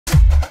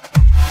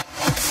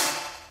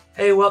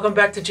Hey, welcome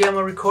back to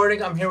JMO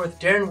Recording. I'm here with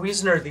Darin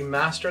Wiesner, the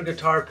master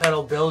guitar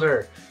pedal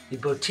builder, the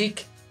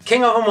boutique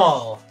king of them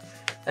all.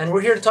 And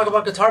we're here to talk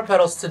about guitar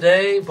pedals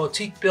today,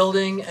 boutique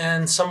building,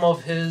 and some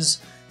of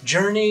his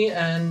journey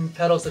and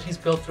pedals that he's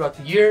built throughout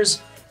the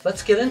years.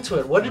 Let's get into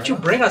it. What did you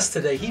bring us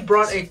today? He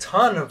brought a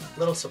ton of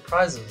little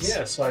surprises.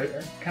 Yeah, so I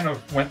kind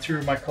of went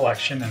through my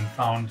collection and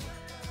found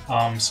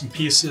some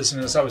pieces,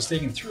 and as I was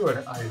digging through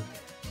it, I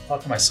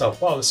thought to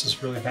myself, wow, this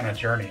has really been a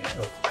journey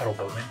of pedal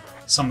building.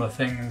 Some of the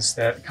things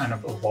that kind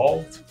of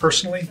evolved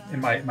personally in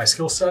my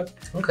skill set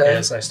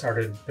as I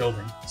started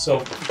building. So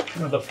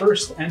the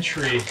first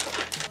entry...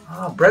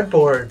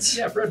 breadboards.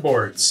 Yeah,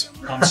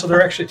 breadboards. So there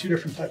are actually two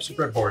different types of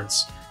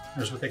breadboards.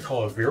 There's what they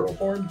call a Vero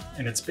board,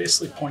 and it's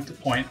basically point to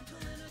point.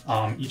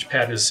 Each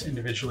pad is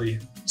individually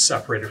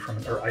separated from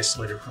it or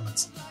isolated from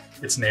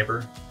its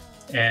neighbor,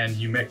 and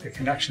you make the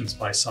connections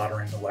by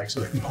soldering the legs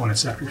of the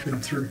components after you fit them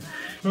through.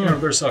 You know,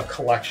 there's a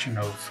collection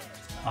of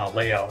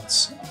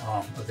layouts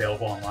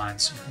available online,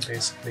 so you can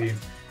basically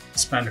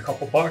spend a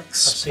couple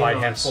bucks, buy a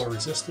handful of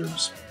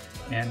resistors,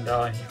 and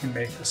you can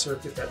make a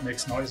circuit that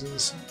makes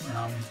noises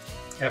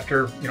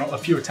after a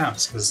few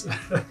attempts, because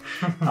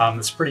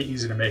it's pretty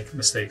easy to make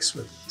mistakes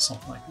with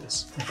something like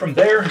this. And from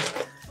there,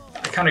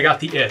 I kind of got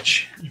the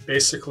itch. You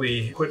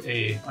basically put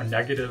a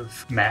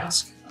negative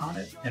mask on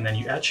it, and then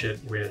you etch it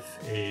with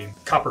a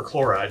copper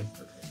chloride,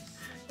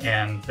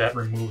 and that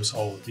removes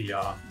all of the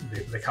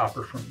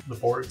copper from the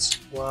boards.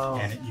 Wow.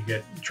 And you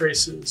get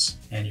traces,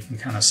 and you can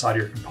kind of solder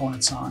your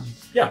components on.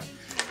 Yeah.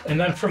 And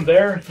then from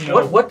there,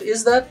 what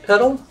is that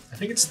pedal? I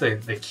think it's the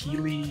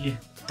Keeley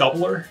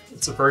doubler.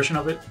 It's a version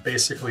of it.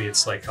 Basically,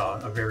 it's like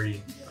a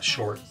very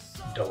short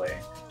delay.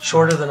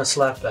 Shorter than a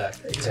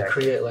slapback. Exactly. To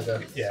create like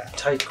a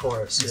tight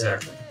chorus.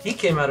 Exactly. Yeah. He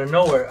came out of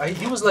nowhere.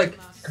 He was like...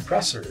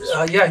 compressors.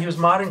 Yeah, he was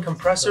modding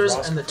compressors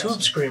and the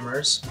tube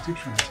screamers.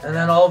 And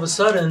then all of a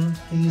sudden,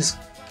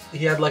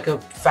 he had like a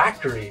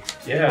factory.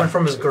 Yeah. He went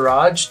from his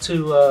garage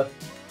to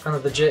kind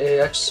of the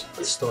JAX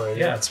story.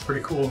 Yeah, it's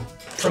pretty cool.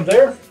 From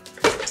there,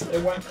 I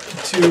went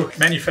to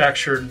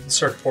manufactured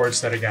circuit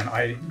boards that, again,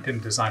 I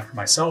didn't design for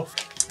myself.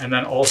 And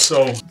then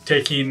also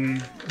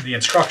taking the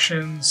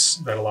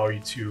instructions that allow you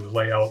to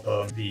lay out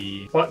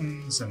the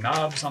buttons and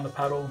knobs on the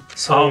pedal.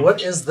 So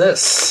what is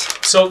this?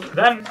 So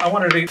then I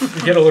wanted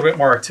to get a little bit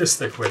more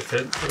artistic with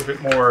it, a little bit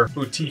more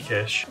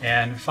boutique-ish,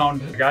 and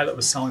found a guy that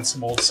was selling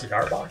some old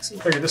cigar boxes.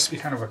 I figured this would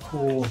be kind of a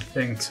cool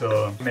thing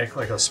to make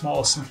like a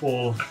small,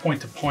 simple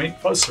point-to-point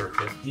fuzz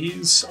circuit.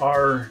 These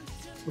are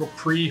little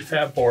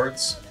prefab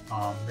boards.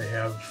 They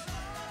have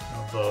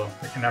the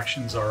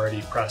connections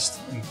already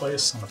pressed in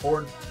place on the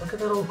board. Look at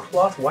that old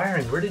cloth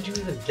wiring. Where did you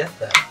even get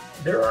that?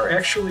 There are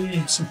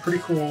actually some pretty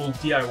cool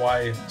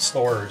DIY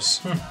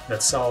stores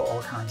that sell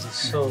all kinds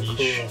of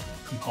niche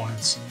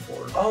components on the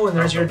board. Oh, and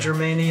there's your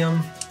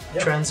germanium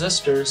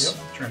transistors.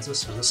 Yep,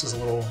 transistors. This is a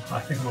little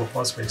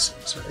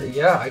fuzz-based circuit.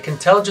 Yeah, I can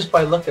tell just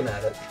by looking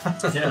at it.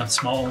 Yeah,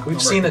 small.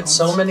 We've seen it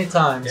so many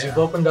times. Yeah. You've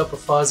opened up a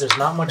fuzz. There's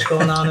not much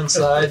going on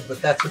inside,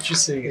 but that's what you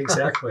see.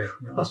 Exactly.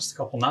 Just a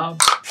couple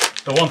knobs.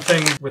 The one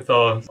thing with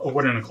a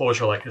wooden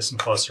enclosure like this in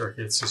fuzz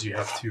circuits is you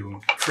have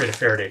to create a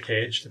Faraday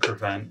cage to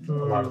prevent a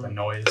lot of the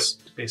noise.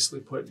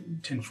 Basically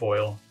put tin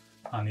foil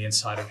on the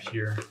inside of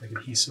here, like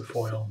adhesive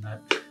foil, and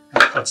that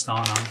kind of cuts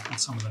down on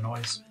some of the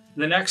noise.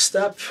 The next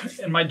step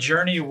in my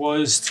journey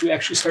was to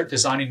actually start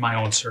designing my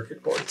own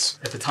circuit boards.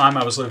 At the time,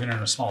 I was living in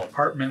a small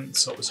apartment,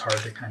 so it was hard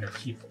to kind of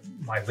keep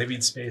my living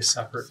space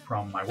separate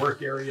from my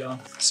work area.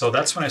 So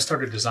that's when I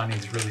started designing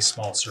these really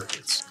small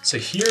circuits. So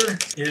here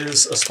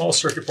is a small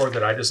circuit board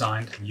that I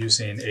designed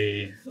using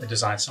a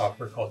design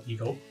software called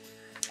Eagle.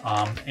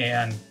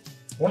 And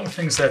one of the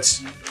things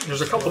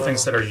there's a couple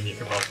things that are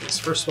unique about this.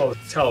 First of all,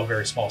 to tell a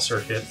very small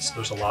circuit, so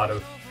there's a lot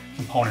of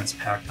components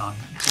packed on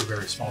to a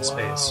very small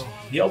space.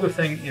 The other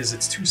thing is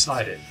it's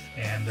two-sided,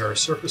 and there are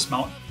surface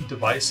mount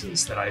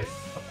devices that I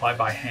apply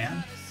by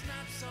hand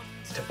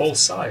to both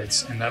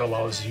sides, and that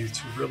allows you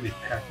to really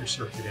pack your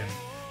circuit in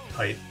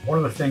tight. One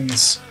of the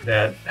things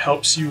that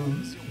helps you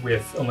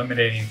with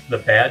eliminating the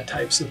bad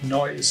types of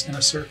noise in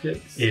a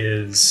circuit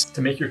is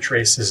to make your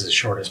traces as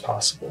short as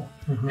possible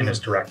and as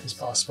direct as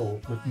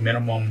possible with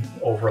minimum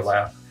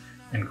overlap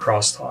and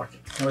crosstalk.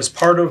 Now, as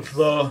part of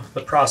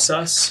the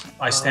process,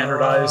 I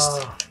standardized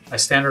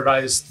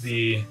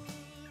the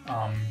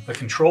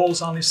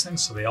controls on these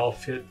things so they all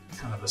fit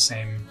kind of the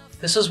same.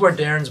 This is where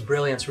Darin's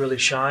brilliance really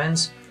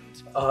shines.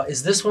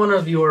 Is this one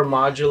of your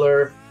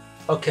modular?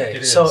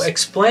 Okay, so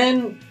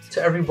explain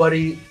to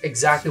everybody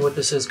exactly what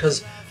this is,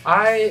 because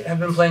I have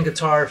been playing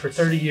guitar for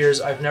 30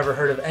 years. I've never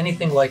heard of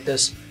anything like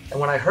this, and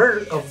when I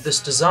heard of this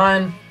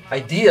design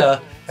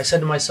idea, I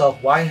said to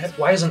myself, why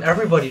isn't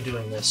everybody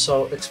doing this?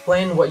 So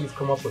explain what you've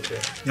come up with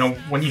here.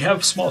 When you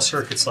have small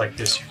circuits like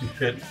this, you can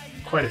fit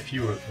quite a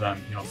few of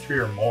them, 3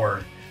 or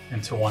more,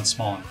 into one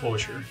small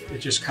enclosure. It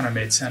just kind of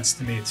made sense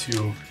to me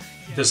to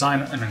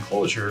design an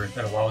enclosure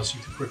that allows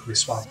you to quickly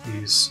swap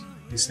these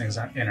things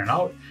in and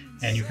out,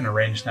 and you can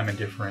arrange them in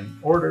different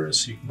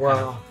orders. So you can kind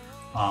of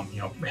you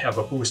know, have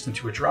a boost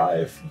into a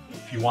drive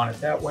if you want it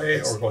that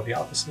way, or go the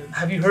opposite.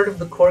 Have you heard of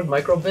the Korg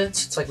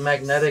microbits? It's like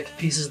magnetic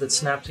pieces that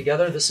snap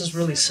together. This is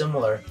really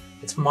similar.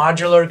 It's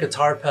modular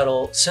guitar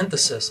pedal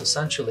synthesis,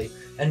 essentially.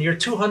 And your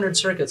 200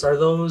 circuits, are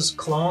those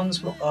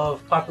clones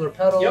of popular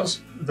pedals?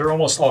 Yep, they're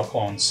almost all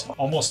clones.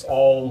 Almost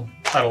all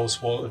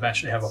pedals will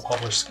eventually have a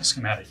published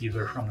schematic,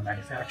 either from the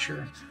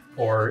manufacturer,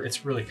 or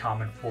it's really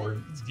common for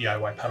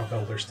DIY pedal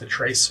builders to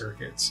trace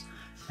circuits.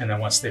 And then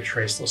once they've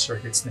traced those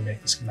circuits, they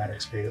make the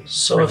schematics available.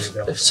 So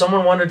if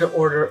someone wanted to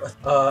order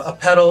a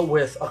pedal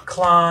with a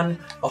Klon,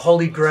 a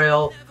Holy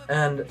Grail,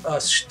 and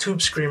a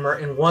Tube Screamer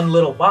in one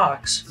little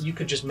box, you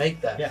could just make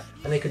that. Yeah.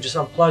 And they could just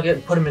unplug it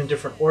and put them in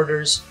different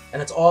orders,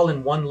 and it's all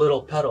in one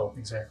little pedal.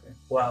 Exactly.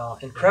 Wow,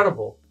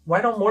 incredible.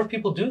 Why don't more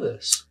people do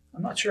this?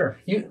 I'm not sure.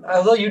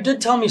 Although you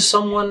did tell me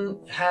someone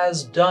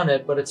has done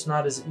it, but it's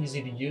not as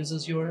easy to use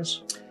as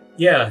yours.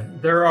 Yeah,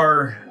 there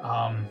are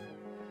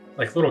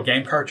like little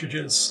game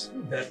cartridges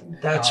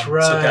that. That's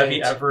right. So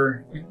Debbie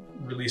ever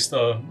released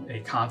a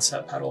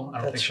concept pedal.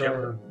 I don't think she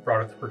ever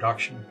brought it to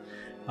production.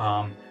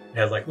 It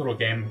had like little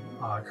game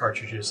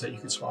cartridges that you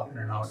could swap in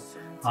and out.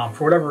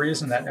 For whatever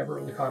reason, that never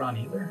really caught on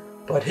either.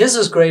 But his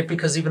is great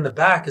because even the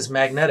back is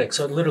magnetic,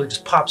 so it literally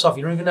just pops off.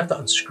 You don't even have to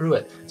unscrew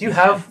it. Do you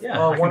have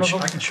one of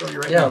them? I can show you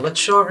right now. Yeah, let's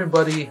show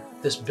everybody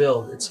this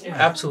build. It's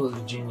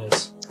absolutely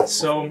genius.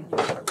 So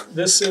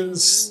this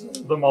is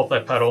the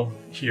multi-pedal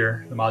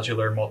here, the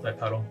modular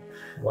multi-pedal.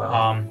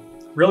 Wow.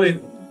 Really,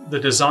 the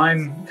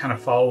design kind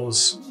of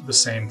follows the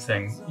same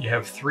thing. You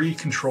have 3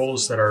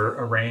 controls that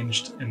are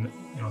arranged in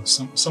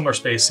some similar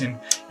spacing.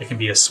 It can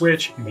be a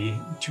switch, it can be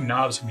 2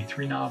 knobs, it can be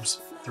 3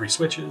 knobs, 3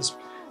 switches.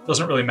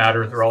 Doesn't really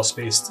matter, they're all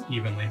spaced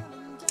evenly.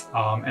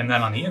 And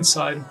then on the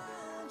inside,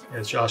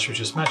 as Josh was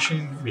just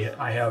mentioning,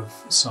 I have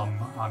some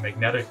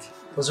magnetic.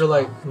 Those are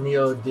like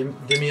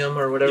neodymium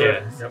or whatever.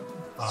 Yeah, yep.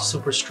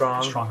 Super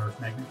strong. Strong earth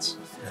magnets.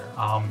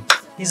 Yeah.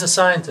 He's a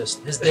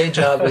scientist. His day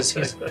job is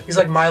he's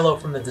like Milo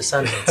from The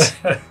Descendants.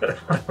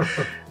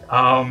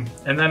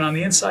 And then on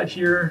the inside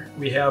here,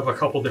 we have a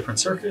couple different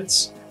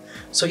circuits.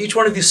 So each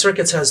one of these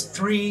circuits has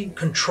 3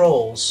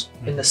 controls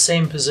in the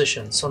same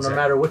position. So no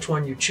matter which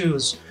one you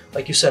choose,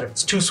 like you said, if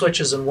it's 2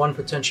 switches and 1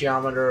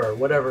 potentiometer or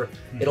whatever,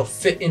 it'll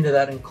fit into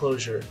that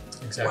enclosure.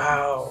 Exactly.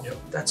 Wow,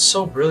 that's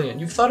so brilliant.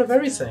 You've thought of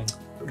everything.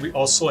 We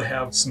also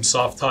have some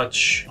soft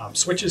touch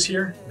switches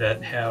here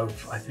that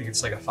have, I think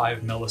it's like a 5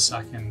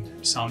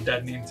 millisecond sound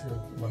deadening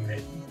to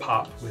eliminate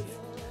pop with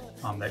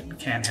that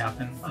can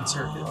happen in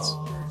circuits.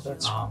 Oh,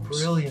 that's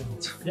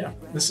brilliant. Yeah,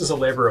 this is a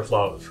labor of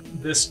love.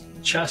 This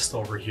chest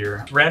over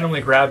here,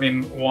 randomly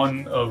grabbing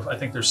one of, I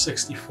think there's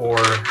 64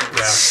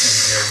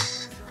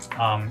 racks in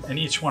here, and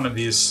each one of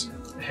these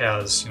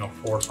has 4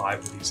 or 5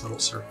 of these little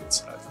circuits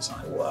that I've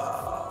designed.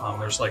 Wow.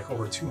 There's like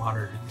over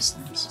 200 of these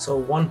things. So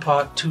 1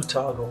 pot, 2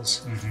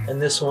 toggles,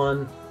 and this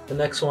one, the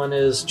next one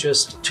is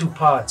just 2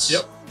 pots.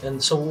 Yep.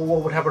 And so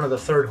what would happen to the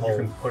third hole? You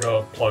can put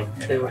a plug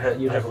in it.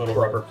 You'd have little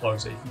rubber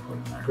plugs that you can put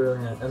in there.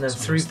 Brilliant. And then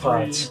 3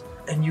 pots.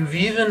 And you've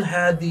even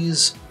had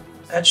these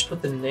etched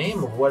with the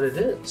name of what it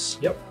is.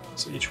 Yep.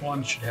 So each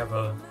one should have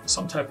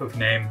some type of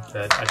name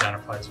that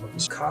identifies what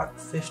this. Cot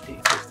 50.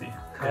 50.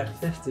 Cot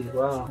 50.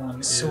 Wow.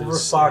 One Silver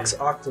Fox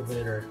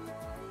Octaver.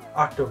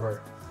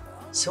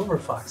 Silver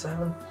Fox.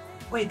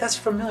 Wait, that's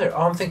familiar.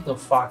 Oh, I'm thinking of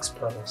Fox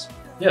pedals.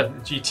 Yeah,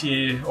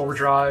 GT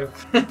Overdrive.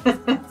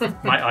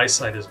 My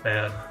eyesight is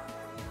bad.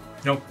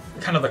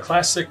 Kind of the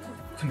classic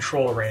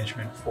control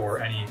arrangement for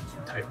any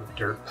type of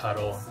dirt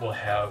pedal will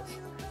have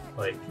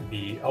like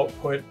the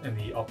output in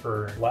the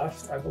upper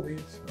left, I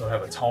believe. It'll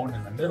have a tone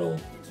in the middle,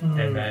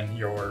 and then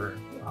your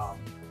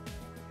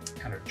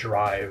kind of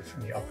drive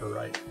in the upper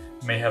right.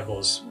 You may have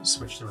those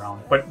switched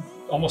around, but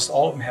almost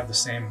all of them have the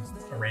same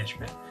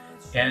arrangement.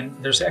 And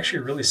there's actually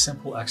a really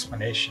simple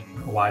explanation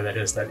why that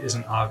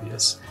isn't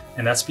obvious,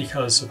 and that's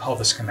because of how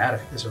the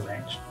schematic is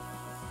arranged.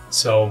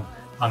 So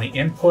on the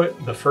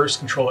input, the first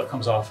control that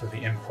comes off of the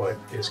input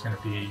is going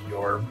to be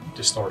your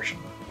distortion.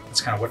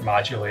 It's kind of what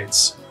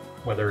modulates,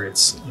 whether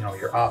it's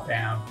your op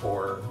amp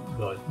or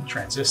the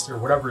transistor,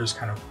 whatever is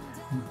kind of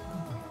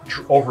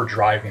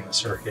overdriving the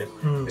circuit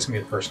is going to be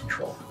the first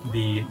control.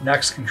 The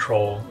next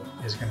control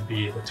is going to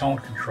be the tone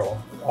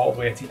control. All the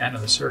way at the end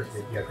of the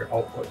circuit, you have your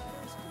output.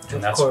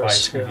 And that's why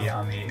it's going to be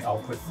on the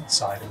output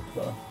side of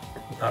the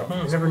pedal.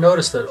 I've never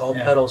noticed that all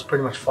pedals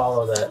pretty much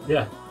follow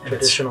that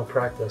traditional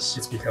practice.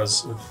 It's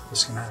because of the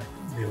schematic.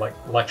 The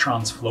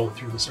electrons flow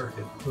through the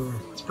circuit.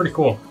 It's pretty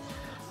cool.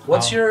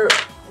 What's your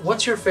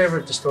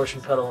favorite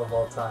distortion pedal of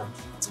all time?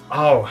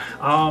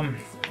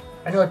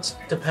 I know it's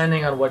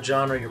depending on what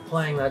genre you're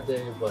playing that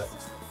day, but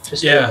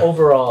just your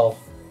overall.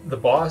 The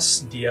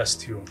Boss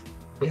DS2.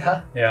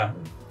 Yeah? Yeah,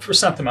 for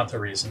sentimental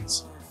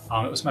reasons.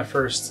 It was my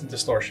first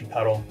distortion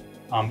pedal.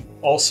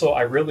 Also,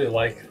 I really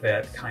like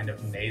that kind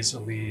of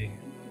nasally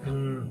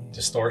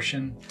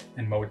distortion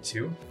in mode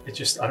 2. It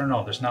just, I don't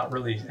know, there's not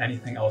really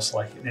anything else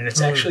like it. And it's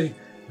actually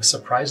a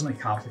surprisingly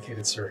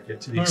complicated circuit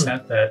to the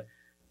extent that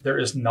there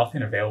is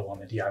nothing available in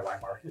the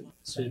DIY market.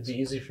 So it'd be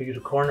easy for you to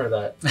corner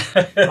that.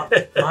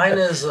 Mine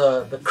is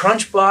the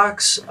Crunch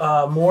Box.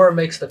 Moore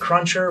makes the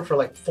Cruncher for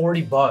like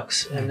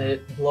 $40, and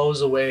it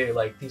blows away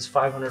like these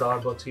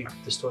 $500 boutique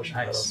distortion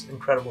pedals.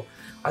 Incredible.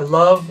 I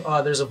love,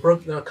 there's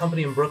a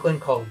company in Brooklyn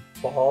called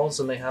Balls,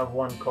 and they have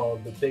one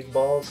called the Big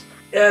Balls.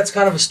 Yeah, it's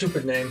kind of a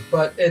stupid name,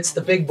 but it's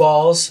the Big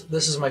Balls.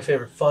 This is my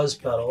favorite fuzz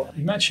pedal.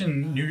 You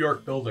mentioned New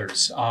York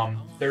builders.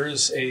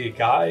 There's a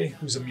guy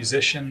who's a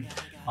musician,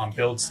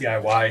 builds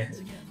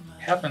DIY,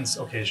 happens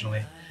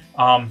occasionally,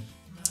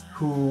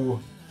 who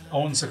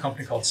owns a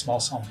company called Small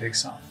Sound Big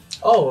Sound.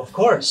 Oh, of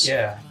course.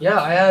 Yeah.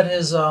 Yeah, I had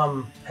his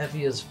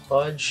Heavy as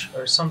Fudge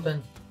or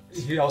something.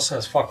 He also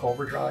has Fuck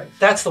Overdrive.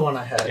 That's the one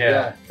I had.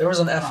 Yeah. There was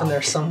an F in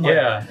there somewhere.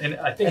 Yeah, and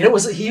I think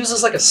he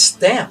uses like a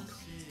stamp.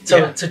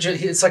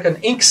 It's like an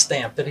ink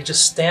stamp that he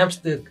just stamps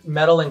the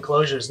metal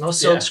enclosures. No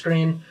silk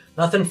screen,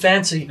 nothing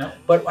fancy. No.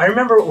 But I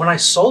remember when I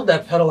sold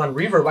that pedal on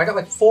Reverb, I got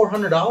like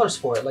 $400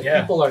 for it. Like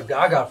people are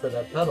gaga for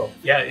that pedal.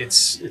 Yeah,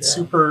 it's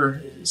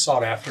super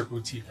sought after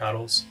boutique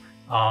pedals.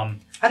 I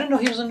didn't know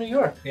he was in New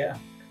York. Yeah.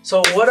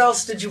 So what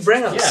else did you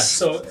bring us? Yeah,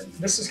 so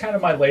this is kind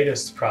of my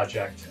latest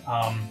project.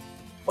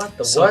 What?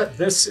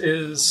 This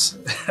is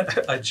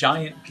a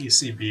giant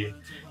PCB,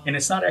 and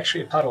it's not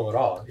actually a pedal at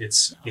all.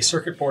 It's a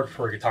circuit board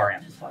for a guitar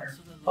amplifier.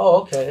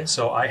 Oh, okay.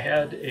 So I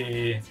had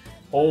a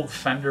old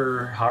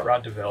Fender Hot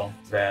Rod DeVille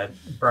that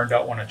burned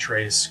out one of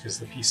trace because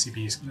the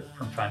PCBs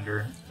from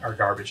Fender are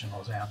garbage in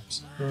those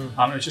amps. It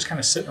was just kind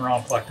of sitting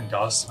around collecting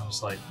dust, and I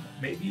was like,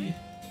 maybe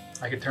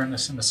I could turn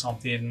this into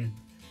something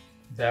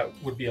that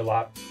would be a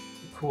lot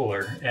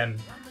cooler. And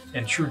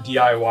in true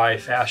DIY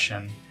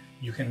fashion,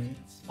 you can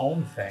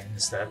own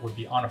things that would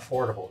be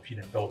unaffordable if you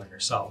didn't build them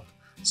yourself.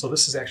 So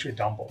this is actually a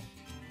Dumble.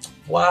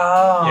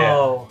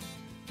 Wow.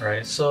 Yeah.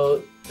 Right.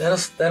 So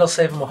that'll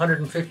save him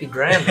 150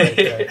 grand right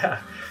there.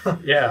 Yeah.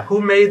 Yeah. Who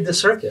made the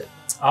circuit?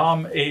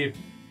 A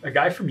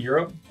guy from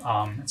Europe.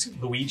 It's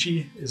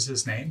Luigi is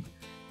his name.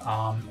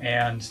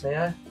 And may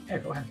I? Yeah,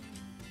 go ahead.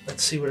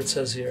 Let's see what it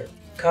says here.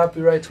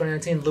 Copyright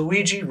 2019.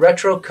 Luigi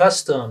Retro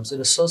Customs in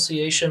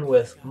association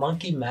with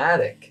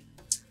Monkey-Matic.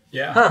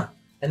 Yeah. Huh.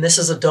 And this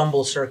is a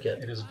Dumble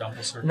circuit. It is a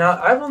Dumble circuit. Now,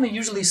 I've only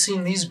usually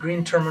seen these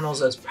green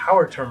terminals as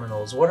power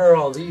terminals. What are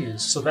all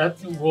these? So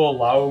that will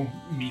allow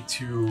me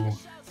to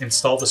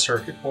install the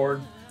circuit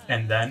board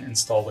and then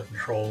install the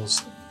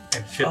controls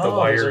and fit the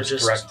wires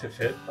direct to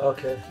fit.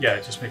 Okay. Yeah,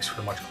 it just makes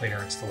for a much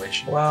cleaner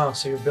installation. Wow,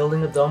 so you're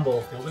building a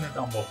Dumble. Building a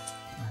Dumble.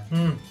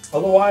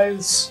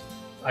 Otherwise,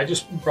 I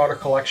just brought a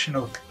collection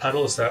of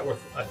pedals that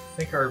I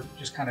think are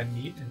just kind of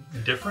neat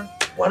and different.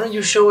 Why don't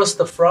you show us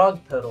the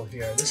frog pedal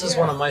here? This is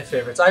one of my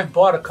favorites. I've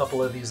bought a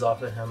couple of these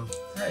off of him.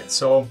 All right,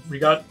 so we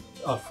got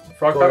a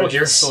frog pedal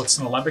here. So it's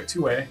an Alembic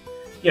 2A.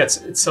 Yeah,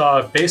 it's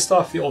based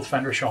off the old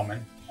Fender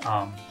Showman.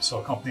 So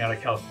a company out of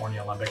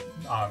California, Alembic,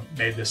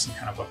 made this in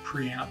kind of a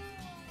preamp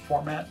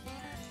format.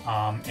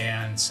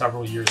 And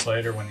several years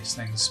later, when these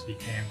things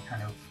became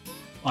kind of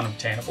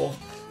unobtainable,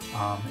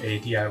 a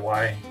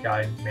DIY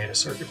guy made a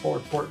circuit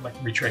board for it, like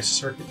retraced a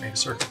circuit, made a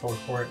circuit board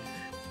for it,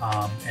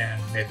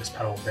 and made this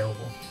pedal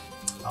available.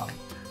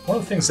 One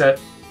of the things that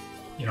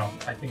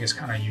I think is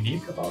kind of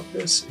unique about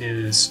this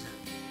is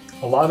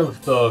a lot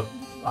of the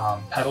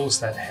pedals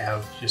that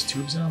have just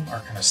tubes in them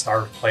are kind of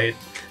starved plate.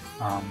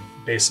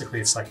 Basically,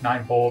 it's like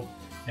 9-volt,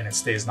 and it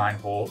stays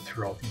 9-volt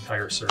throughout the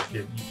entire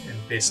circuit,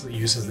 and basically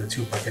uses the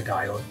tube like a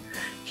diode.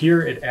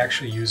 Here, it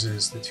actually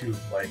uses the tube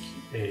like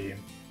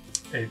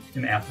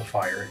an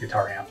amplifier, a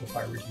guitar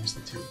amplifier would use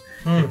the tube.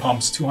 It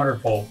pumps 200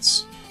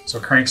 volts, so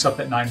it cranks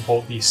up at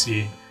 9-volt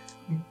DC,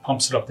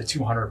 pumps it up to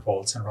 200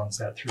 volts, and runs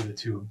that through the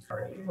tube.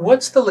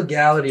 What's the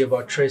legality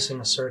about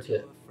tracing a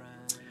circuit?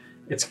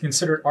 It's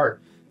considered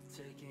art.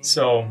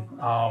 So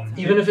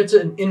even if it's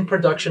an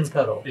in-production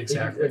pedal,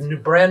 exactly, a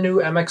brand new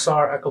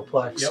MXR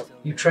Echoplex,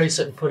 you trace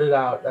it and put it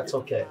out, that's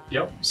okay.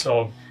 Yep.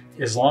 So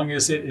as long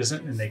as it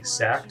isn't an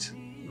exact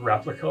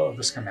replica of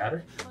the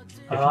schematic,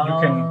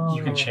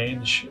 you can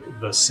change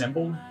the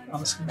symbol on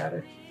the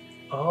schematic.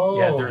 Oh.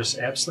 Yeah, there's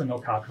absolutely no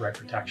copyright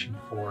protection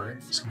for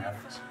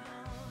schematics.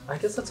 I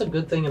guess that's a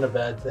good thing and a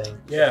bad thing.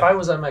 Yeah. If I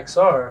was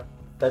MXR,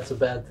 that's a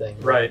bad thing.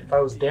 Right. If I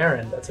was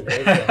Darin, that's a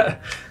great thing.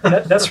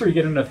 That's where you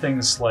get into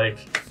things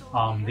like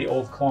the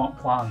old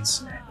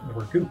clones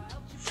were gooped.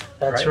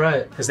 That's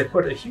right. Because they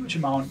put a huge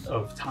amount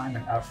of time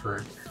and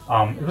effort.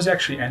 It was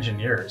actually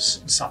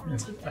engineers,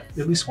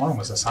 at least one of them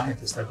was a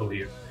scientist, I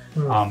believe,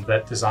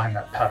 that designed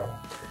that pedal.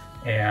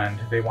 And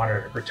they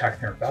wanted to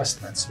protect their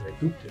investment, so they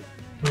gooped it.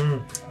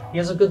 He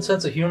has a good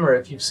sense of humor.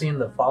 If you've seen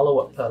the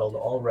follow-up pedal, the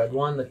all red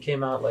one that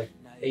came out like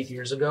 8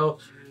 years ago,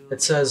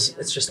 it says,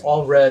 it's just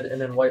all red,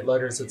 and in white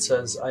letters it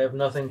says, "I have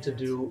nothing to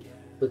do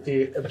with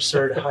the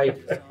absurd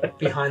hype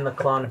behind the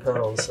clon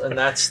pedals," and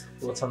that's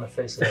what's on the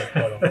face of that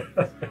pedal.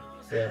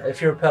 Yeah, if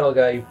you're a pedal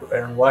guy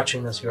and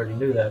watching this, you already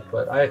knew that,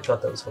 but I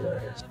thought that was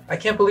hilarious. I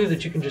can't believe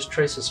that you can just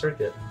trace a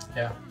circuit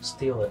and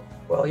steal it.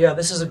 Well, yeah,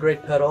 this is a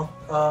great pedal.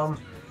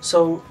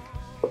 So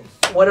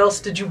what else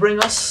did you bring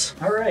us?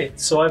 All right,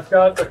 so I've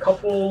got a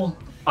couple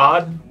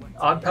odd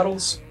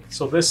pedals.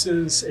 So this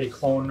is a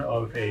clone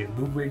of a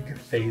Ludwig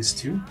Phase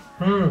 2.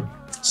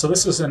 So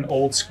this is an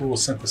old school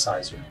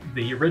synthesizer.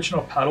 The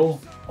original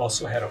pedal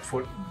also had a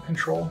foot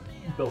control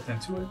built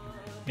into it.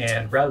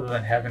 And rather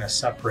than having a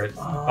separate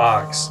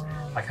box,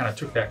 I kind of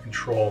took that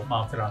control,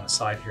 mounted on the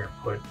side here, and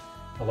put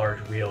a large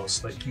wheel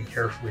so that you can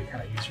carefully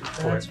kind of use your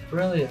foot. That's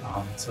brilliant.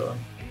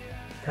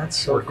 That's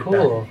so work cool. it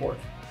back and forth.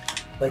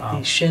 Like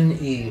the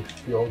Shin-E,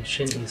 the old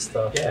Shin-E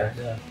stuff.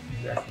 Yeah,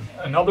 exactly.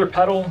 Another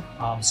pedal,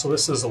 so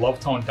this is a Love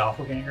Tone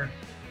Doppelganger.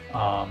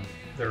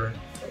 They're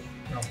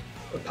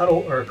a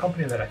pedal or a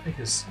company that I think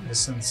has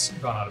since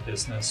gone out of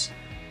business.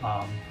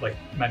 Like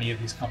many of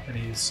these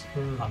companies,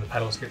 the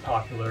pedals get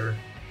popular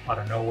out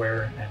of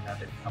nowhere and then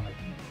they become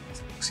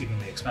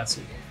exceedingly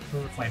expensive.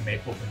 Flame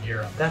maple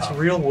veneer on the That's top.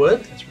 real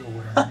wood? That's real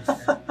wood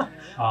underneath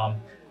there.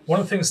 One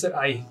of the things that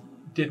I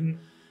didn't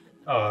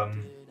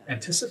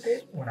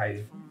anticipate when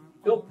I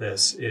built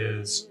this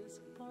is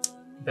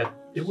that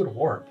it would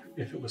warp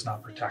if it was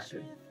not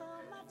protected.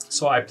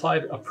 So I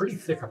applied a pretty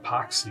thick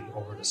epoxy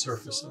over the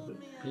surface of it.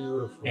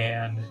 Beautiful.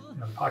 And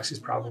the epoxy is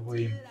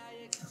probably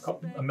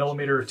a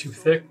millimeter or two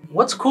thick.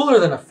 What's cooler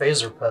than a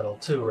phaser pedal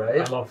too,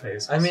 right? I love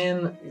phasers. I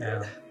mean,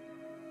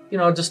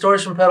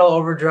 distortion pedal,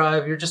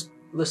 overdrive, you're just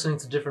listening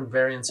to different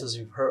variances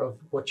you've heard of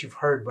what you've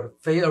heard, but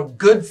a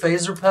good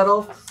phaser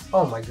pedal,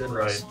 oh my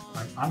goodness.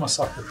 Right. I'm a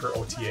sucker for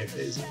OTA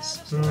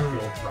phases. So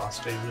the old Ross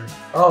phaser.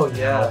 Oh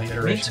yeah,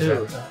 me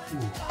too.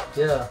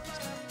 Yeah.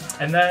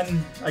 And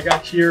then I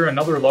got here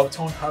another Love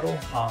Tone pedal.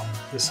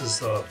 This is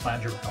the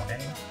flanger with no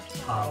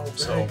name.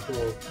 So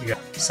cool. You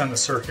send the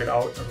circuit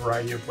out a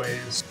variety of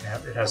ways.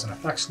 It has an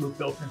effects loop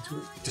built into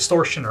it,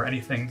 distortion or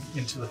anything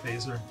into the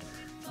phaser.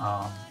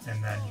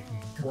 And then you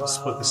can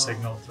split the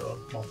signal to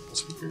multiple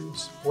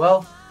speakers.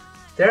 Well,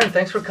 Darin,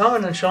 thanks for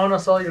coming and showing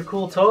us all your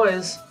cool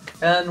toys.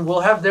 And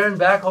we'll have Darin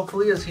back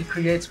hopefully as he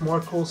creates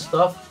more cool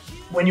stuff.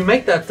 When you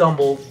make that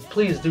Dumble,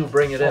 please do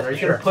bring it in. Are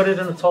you going to put it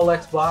in a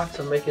Tolex box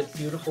and make it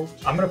beautiful?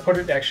 I'm going to put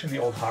it actually in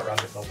the old Hot Rod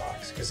DeVille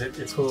box because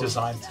it's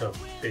designed to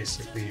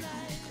basically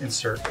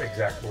insert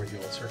exactly where the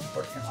old circuit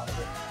board came out of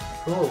it.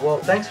 Cool. Well,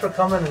 thanks for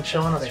coming and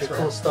showing us your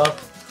cool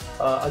stuff.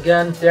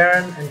 Again,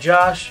 Darin and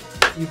Josh,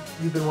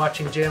 you've been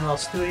watching JML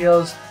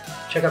Studios.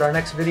 Check out our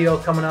next video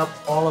coming up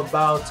all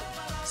about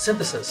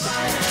synthesis.